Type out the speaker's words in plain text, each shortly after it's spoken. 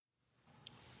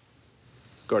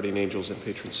guardian angels and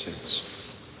patron saints,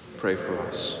 pray for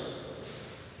us.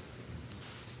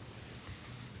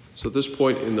 So at this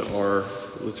point in our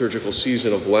liturgical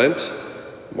season of Lent,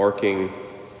 marking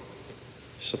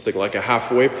something like a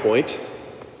halfway point,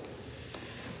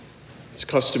 it's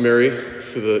customary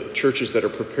for the churches that are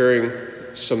preparing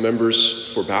some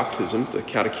members for baptism, the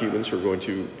catechumens who are going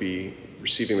to be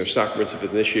receiving their sacraments of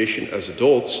initiation as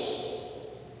adults,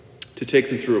 to take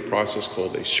them through a process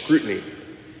called a scrutiny.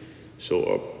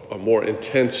 So a more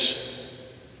intense,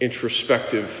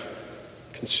 introspective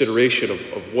consideration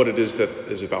of what it is that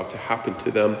is about to happen to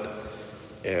them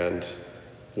and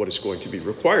what is going to be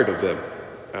required of them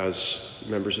as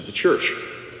members of the church.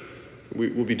 We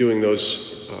will be doing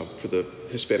those for the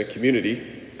Hispanic community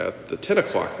at the 10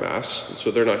 o'clock Mass, and so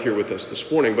they're not here with us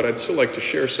this morning, but I'd still like to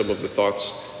share some of the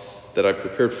thoughts that I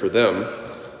prepared for them,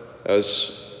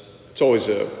 as it's always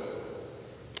a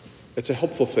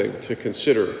helpful thing to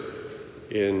consider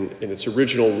in its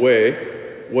original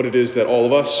way what it is that all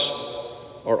of us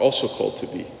are also called to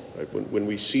be. Right? When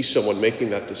we see someone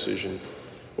making that decision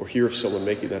or hear of someone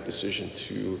making that decision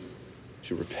to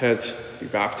repent, be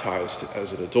baptized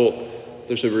as an adult,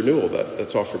 there's a renewal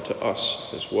that's offered to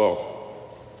us as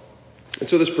well. And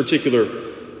so this particular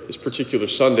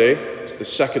Sunday is the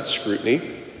second scrutiny,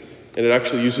 and it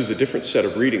actually uses a different set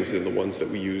of readings than the ones that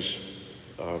we use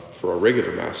for our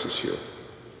regular Masses here.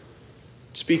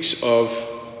 It speaks of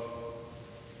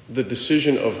the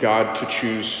decision of God to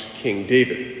choose King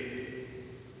David.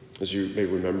 As you may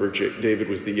remember, David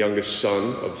was the youngest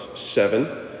son of 7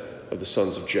 of the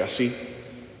sons of Jesse,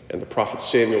 and the prophet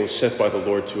Samuel was sent by the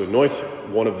Lord to anoint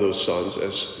one of those sons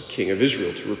as king of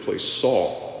Israel to replace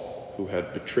Saul, who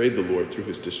had betrayed the Lord through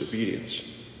his disobedience.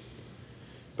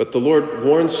 But the Lord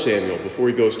warns Samuel before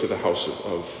he goes to the house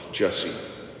of Jesse.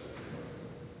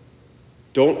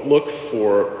 Don't look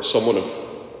for someone of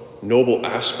noble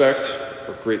aspect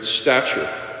or great stature,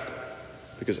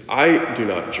 because I do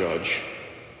not judge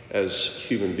as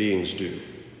human beings do.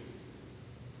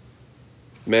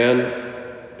 Man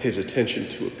pays attention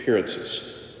to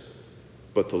appearances,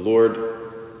 but the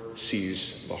Lord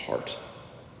sees the heart.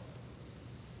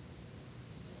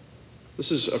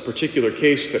 This is a particular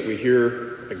case that we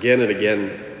hear again and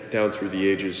again down through the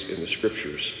ages in the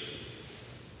Scriptures,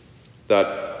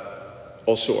 that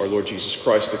also our Lord Jesus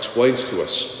Christ explains to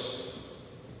us.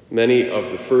 Many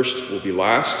of the first will be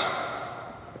last,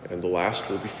 and the last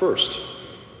will be first.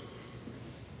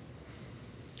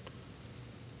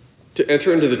 To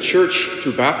enter into the church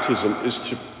through baptism is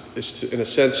to, in a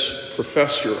sense,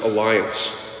 profess your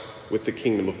alliance with the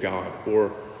kingdom of God,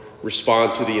 or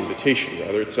respond to the invitation.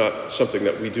 Rather, it's not something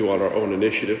that we do on our own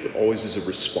initiative, but always is a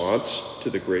response to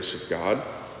the grace of God.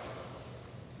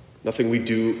 Nothing we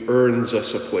do earns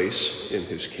us a place in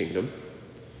his kingdom.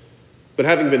 But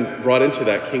having been brought into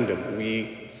that kingdom,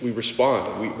 we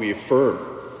respond, we affirm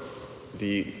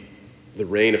the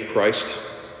reign of Christ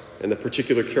and the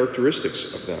particular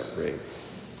characteristics of that reign.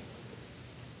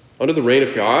 Under the reign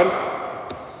of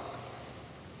God,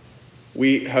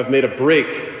 we have made a break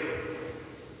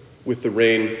with the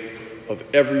reign of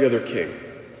every other king,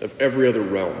 of every other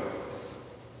realm.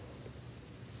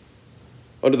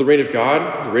 Under the reign of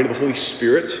God, the reign of the Holy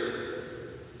Spirit,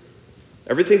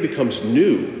 everything becomes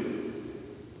new.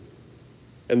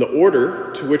 And the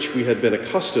order to which we had been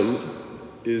accustomed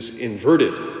is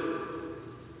inverted.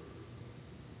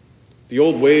 The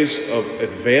old ways of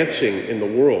advancing in the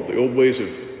world, the old ways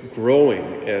of growing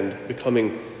and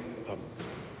becoming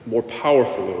more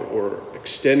powerful or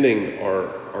extending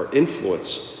our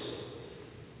influence,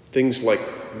 things like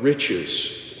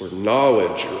riches or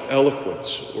knowledge or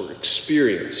eloquence or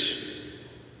experience,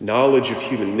 knowledge of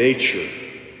human nature,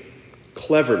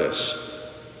 cleverness,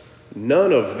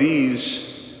 none of these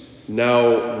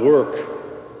now work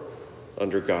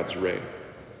under God's reign.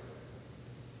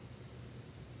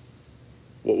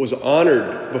 What was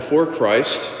honored before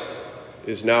Christ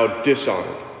is now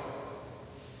dishonored.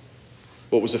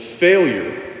 What was a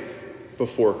failure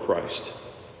before Christ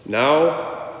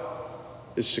now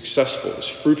is successful, is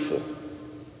fruitful.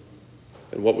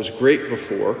 And what was great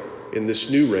before in this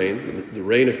new reign, the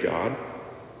reign of God,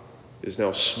 is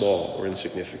now small or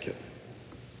insignificant.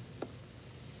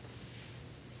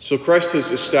 So Christ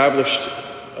has established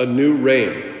a new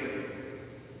reign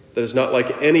that is not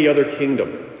like any other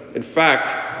kingdom. In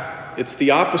fact, it's the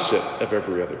opposite of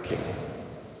every other kingdom.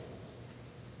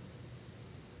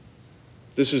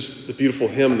 This is the beautiful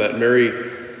hymn that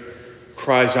Mary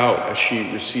cries out as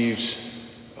she receives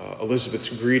Elizabeth's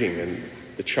greeting, and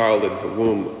the child in her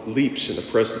womb leaps in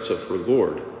the presence of her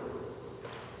Lord.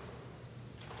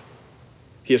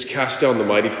 He has cast down the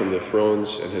mighty from their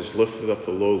thrones and has lifted up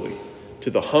the lowly. To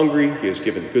the hungry he has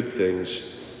given good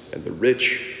things, and the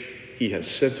rich he has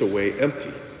sent away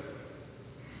empty.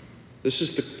 This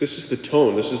is the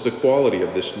tone, this is the quality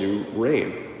of this new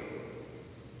reign.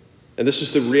 And this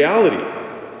is the reality.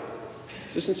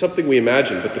 This isn't something we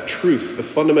imagine, but the truth, the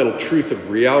fundamental truth of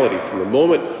reality from the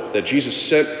moment that Jesus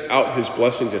sent out his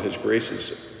blessings and his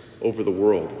graces over the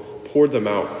world, poured them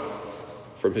out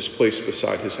from his place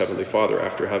beside his heavenly Father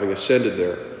after having ascended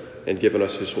there and given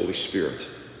us his Holy Spirit,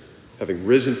 having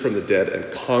risen from the dead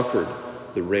and conquered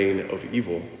the reign of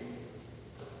evil.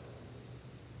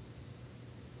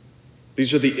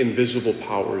 These are the invisible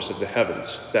powers of the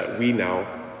heavens that we now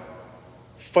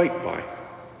fight by.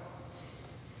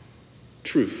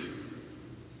 Truth,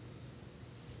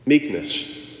 meekness,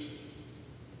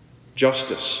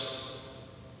 justice,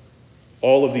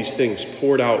 all of these things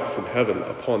poured out from heaven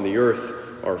upon the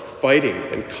earth are fighting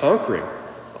and conquering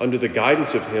under the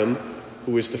guidance of him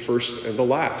who is the first and the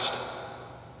last.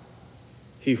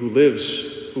 He who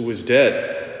lives, who was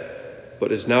dead,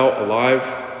 but is now alive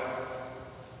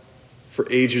for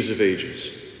ages of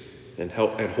ages, and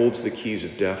holds the keys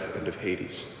of death and of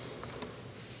Hades.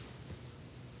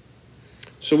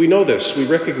 So we know this, we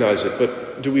recognize it,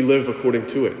 but do we live according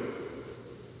to it?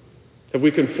 Have we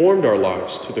conformed our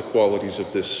lives to the qualities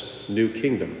of this new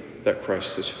kingdom that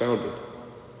Christ has founded?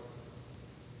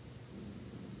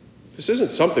 This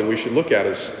isn't something we should look at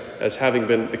as having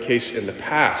been the case in the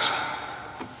past.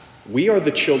 We are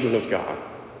the children of God.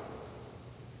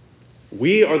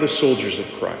 We are the soldiers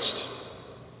of Christ.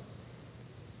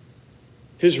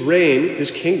 His reign, his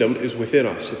kingdom is within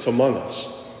us. It's among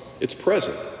us. It's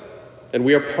present. And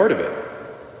we are part of it.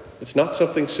 It's not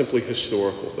something simply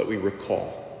historical that we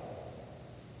recall.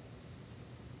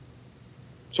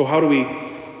 So how do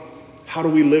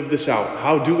we live this out?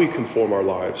 How do we conform our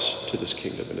lives to this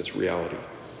kingdom and its reality?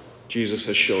 Jesus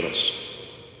has shown us.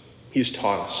 He's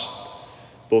taught us,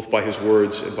 both by his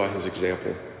words and by his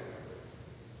example.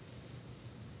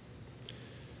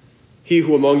 He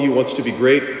who among you wants to be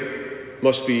great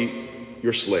must be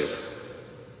your slave.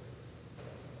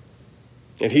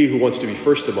 And he who wants to be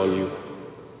first among you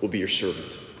will be your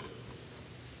servant.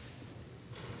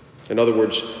 In other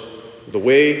words, the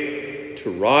way to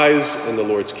rise in the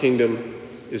Lord's kingdom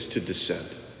is to descend.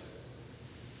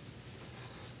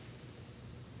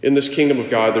 In this kingdom of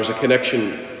God, there's a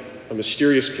connection, a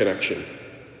mysterious connection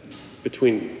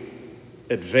between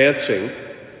advancing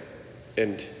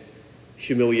and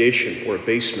humiliation or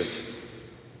abasement.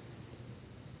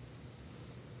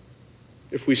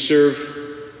 If we serve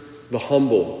the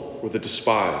humble or the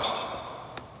despised,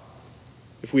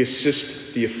 if we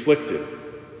assist the afflicted,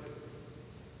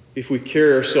 if we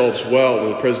carry ourselves well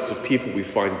in the presence of people we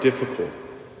find difficult,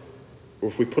 or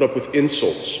if we put up with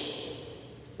insults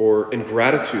or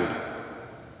ingratitude,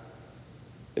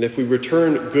 and if we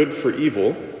return good for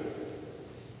evil,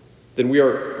 then we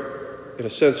are, in a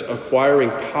sense, acquiring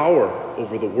power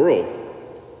over the world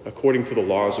according to the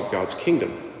laws of God's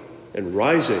kingdom and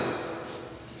rising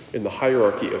in the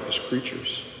hierarchy of his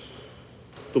creatures.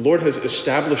 The Lord has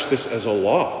established this as a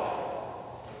law.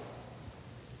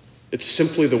 It's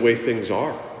simply the way things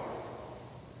are.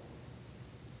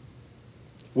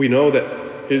 We know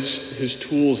that his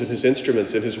tools and his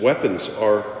instruments and his weapons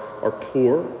are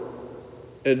poor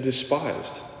and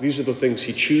despised. These are the things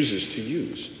he chooses to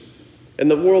use.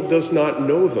 And the world does not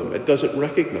know them. It doesn't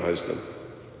recognize them.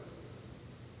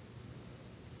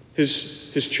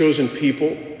 His chosen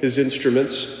people, his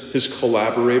instruments, his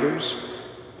collaborators,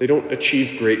 they don't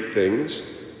achieve great things.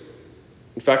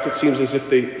 In fact, it seems as if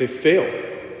they fail.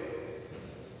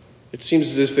 It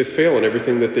seems as if they fail in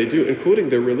everything that they do, including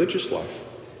their religious life.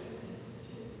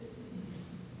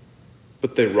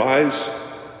 But they rise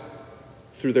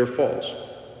through their falls.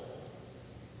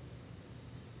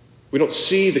 We don't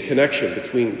see the connection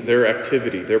between their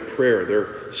activity, their prayer,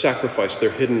 their sacrifice,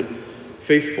 their hidden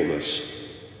faithfulness.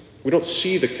 We don't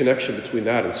see the connection between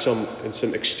that and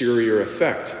some exterior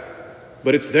effect.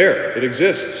 But it's there. It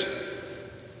exists.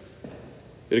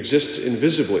 It exists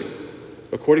invisibly,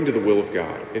 according to the will of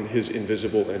God, in his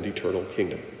invisible and eternal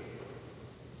kingdom.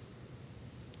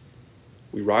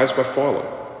 We rise by falling.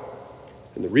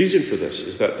 And the reason for this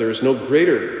is that there is no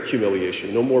greater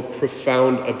humiliation, no more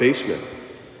profound abasement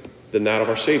than that of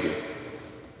our Savior,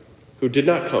 who did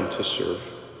not come to serve,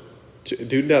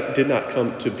 did not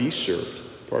come to be served,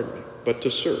 but to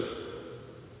serve,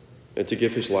 and to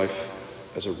give his life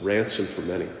as a ransom for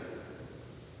many.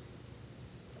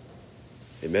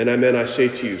 Amen, amen, I say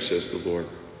to you, says the Lord,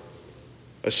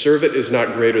 a servant is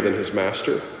not greater than his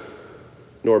master,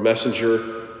 nor a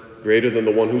messenger greater than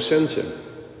the one who sends him.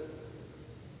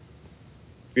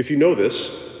 If you know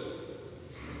this,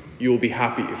 you will be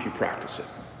happy if you practice it.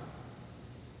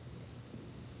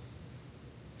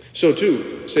 So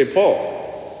too, St.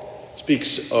 Paul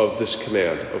speaks of this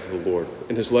command of the Lord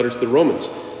in his letter to the Romans.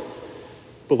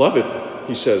 Beloved,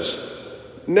 he says,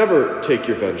 never take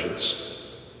your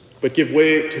vengeance, but give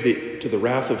way to the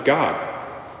wrath of God.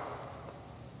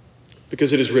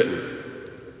 Because it is written,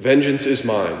 vengeance is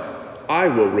mine, I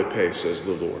will repay, says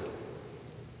the Lord.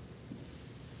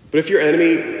 But if your enemy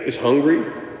is hungry,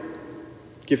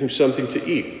 give him something to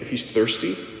eat. If he's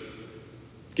thirsty,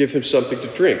 give him something to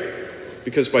drink.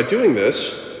 Because by doing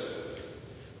this,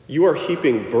 you are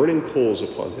heaping burning coals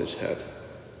upon his head.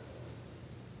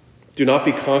 Do not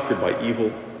be conquered by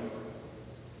evil,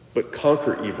 but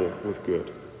conquer evil with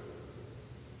good.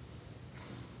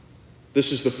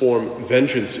 This is the form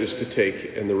vengeance is to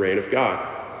take in the reign of God.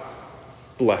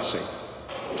 Blessing,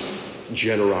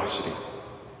 generosity.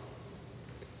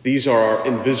 These are our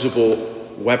invisible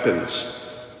weapons,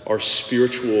 our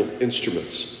spiritual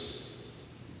instruments.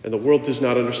 And the world does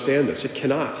not understand this. It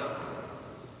cannot.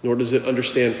 Nor does it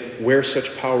understand where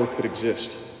such power could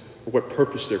exist or what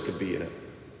purpose there could be in it.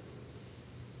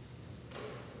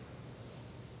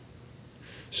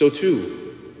 So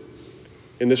too,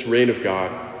 in this reign of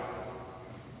God,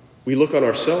 we look on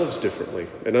ourselves differently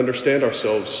and understand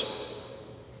ourselves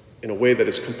in a way that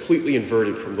is completely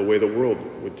inverted from the way the world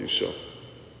would do so,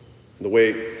 the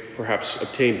way perhaps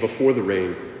obtained before the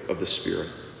reign of the Spirit.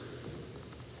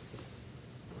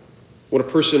 When a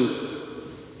person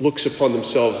looks upon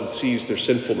themselves and sees their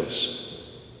sinfulness,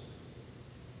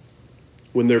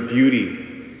 when their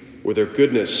beauty or their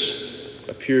goodness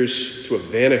appears to have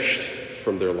vanished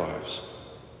from their lives,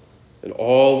 and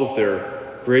all of their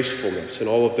gracefulness and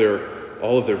all of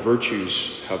their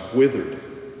virtues have withered,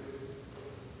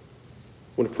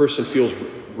 when a person feels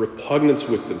repugnance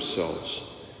with themselves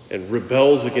and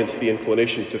rebels against the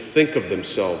inclination to think of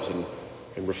themselves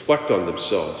and reflect on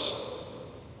themselves,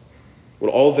 when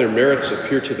all of their merits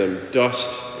appear to them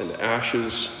dust and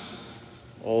ashes,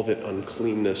 all of it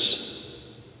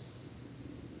uncleanness,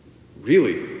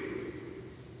 really,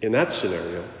 in that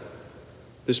scenario,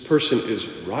 this person is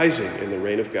rising in the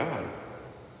reign of God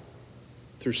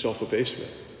through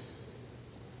self-abasement.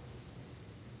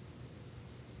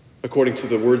 According to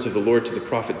the words of the Lord to the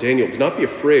prophet Daniel, do not be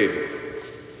afraid.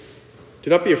 Do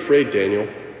not be afraid, Daniel.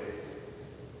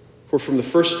 For from the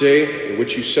first day in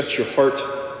which you set your heart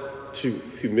to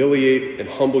humiliate and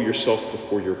humble yourself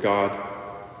before your God,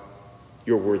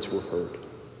 your words were heard.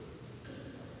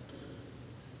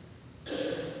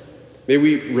 May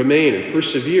we remain and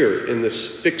persevere in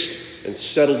this fixed and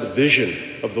settled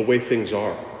vision of the way things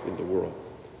are in the world.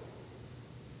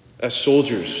 As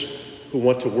soldiers who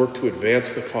want to work to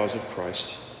advance the cause of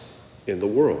Christ in the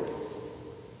world.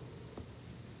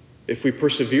 If we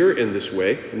persevere in this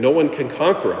way, no one can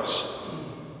conquer us.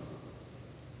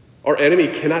 Our enemy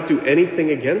cannot do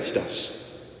anything against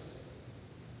us.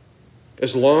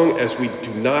 As long as we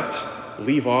do not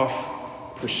leave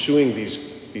off pursuing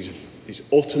these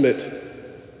ultimate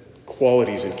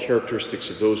qualities and characteristics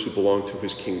of those who belong to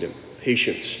his kingdom: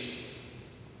 patience,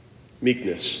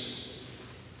 meekness,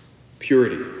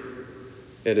 purity,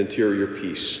 and interior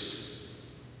peace,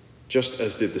 just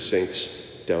as did the saints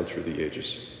down through the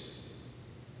ages.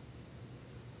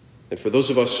 And for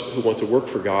those of us who want to work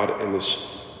for God in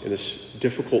this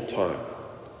difficult time,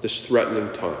 this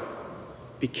threatening time,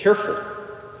 be careful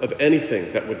of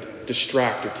anything that would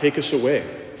distract or take us away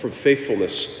from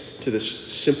faithfulness to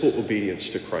this simple obedience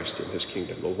to Christ and his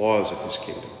kingdom, the laws of his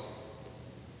kingdom.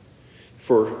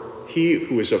 For he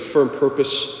who is of firm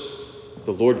purpose,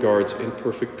 the Lord guards in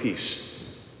perfect peace,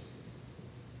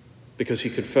 because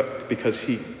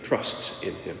he trusts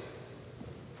in him.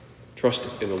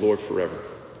 Trust in the Lord forever,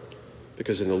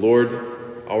 because in the Lord,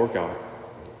 our God,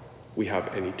 we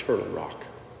have an eternal rock.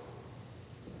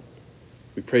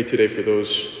 We pray today for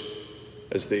those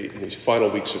as they, in these final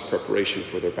weeks of preparation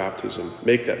for their baptism,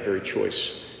 make that very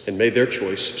choice, and may their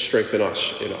choice strengthen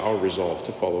us in our resolve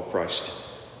to follow Christ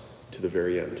to the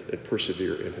very end and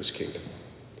persevere in his kingdom.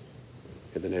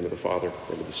 In the name of the Father,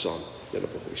 and of the Son, and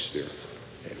of the Holy Spirit.